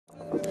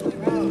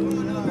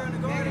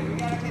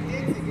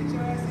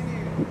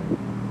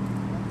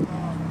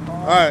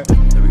Alright.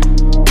 There we go.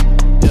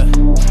 Yeah.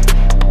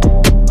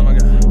 Oh my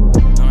god.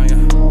 Oh my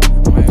god.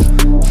 Oh my god.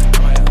 Oh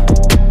my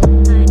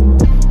god.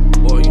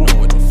 Boy, you know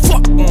what the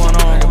fuck going on.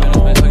 I got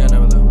business, man. So I got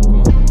never left. Come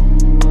on.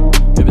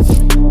 Give it to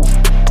me.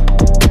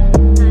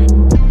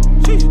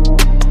 Sheesh.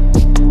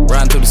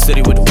 Riding through the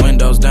city with the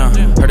windows down.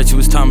 Heard that you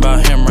was talking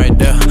about him right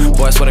there.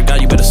 Boy, I swear to God,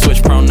 you better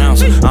switch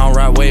pronouns. I don't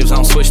ride waves, I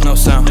don't switch no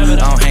sound. I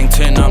don't hang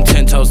 10, I'm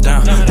 10 toes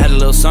down. Had a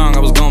little song I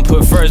was gonna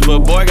put first, but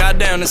boy,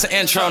 goddamn, it's an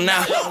intro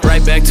now.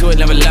 Right back to it,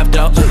 never left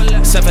out.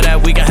 Except for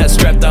that week I had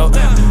strep out.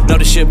 Know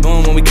the shit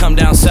boom when we come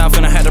down south,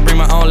 and I had to bring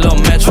my own little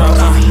metro.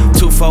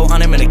 2-4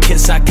 on him and a kid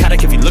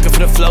psychotic. If you looking for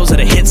the flows of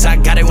the hits, I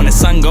got it. When the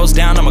sun goes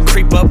down, I'ma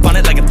creep up on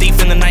it like a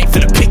thief in the night,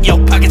 finna pick your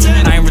pockets.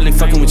 I ain't really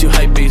fucking with you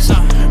hype beasts.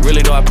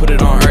 Really though, I put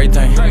it on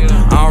everything.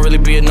 I don't really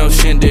be at no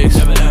shindigs.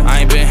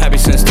 I ain't been happy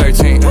since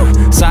 13.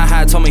 Side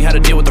high told me how to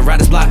deal with the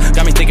writer's block.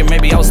 Got me thinking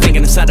maybe I was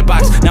thinking inside the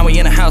box. Now we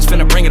in the house,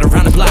 finna bring it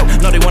around the block.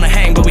 Know they wanna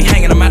hang, but we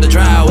hanging them out to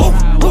dry.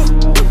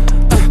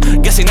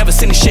 Guess they never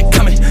seen this shit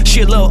coming.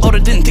 She a little older,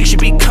 didn't think she'd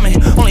be coming.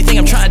 Only thing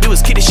I'm trying to do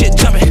is keep this shit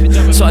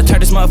jumping. So I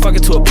turned this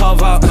motherfucker to a pole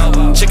vault.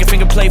 Chicken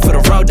finger plate for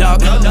the road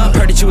dog.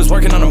 Heard that you was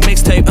working on a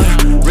mixtape.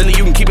 Really,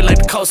 you can keep it like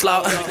the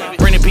coleslaw.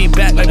 Bring the beat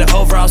back like the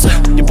overalls.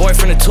 Your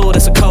boyfriend a tool,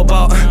 that's a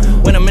cobalt.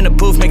 When I'm in the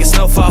booth, make it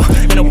snowfall.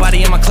 Ain't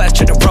nobody in my class,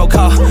 check the roll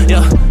call.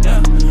 Yeah,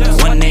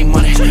 one name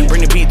on it.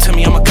 Bring the beat to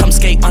me, I'ma come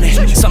skate on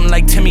it. Something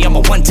like Timmy, I'm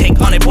a one take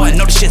on it. Boy, I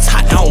know the shit's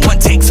hot, I don't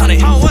want takes on it.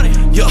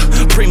 Yeah,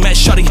 pre-med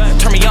shorty,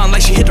 turn me on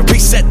like she hit the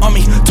reset on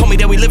me. Told me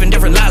that we living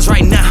different lives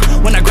right now.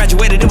 When I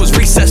graduated, it was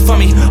recess for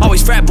me.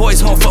 Always frat boys,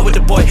 home fuck with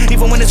the boy.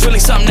 Even when it's really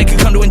something they could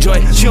come to enjoy.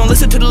 She don't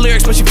listen to the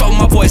lyrics, but she fuck with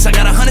my voice. I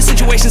got 100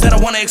 situations that I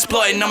wanna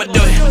exploit, and I'ma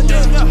do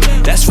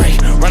it. That's right,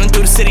 running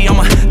through the city on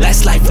my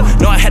last life.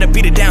 Know I had to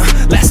beat it down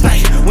last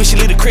night. When she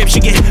leave the crib, she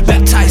get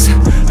baptized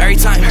every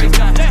time.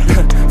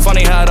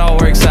 Funny how it all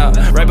works out.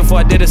 Right before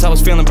I did this, I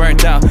was feeling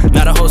burnt out.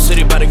 Now the whole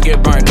city about to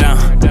get burnt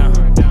down.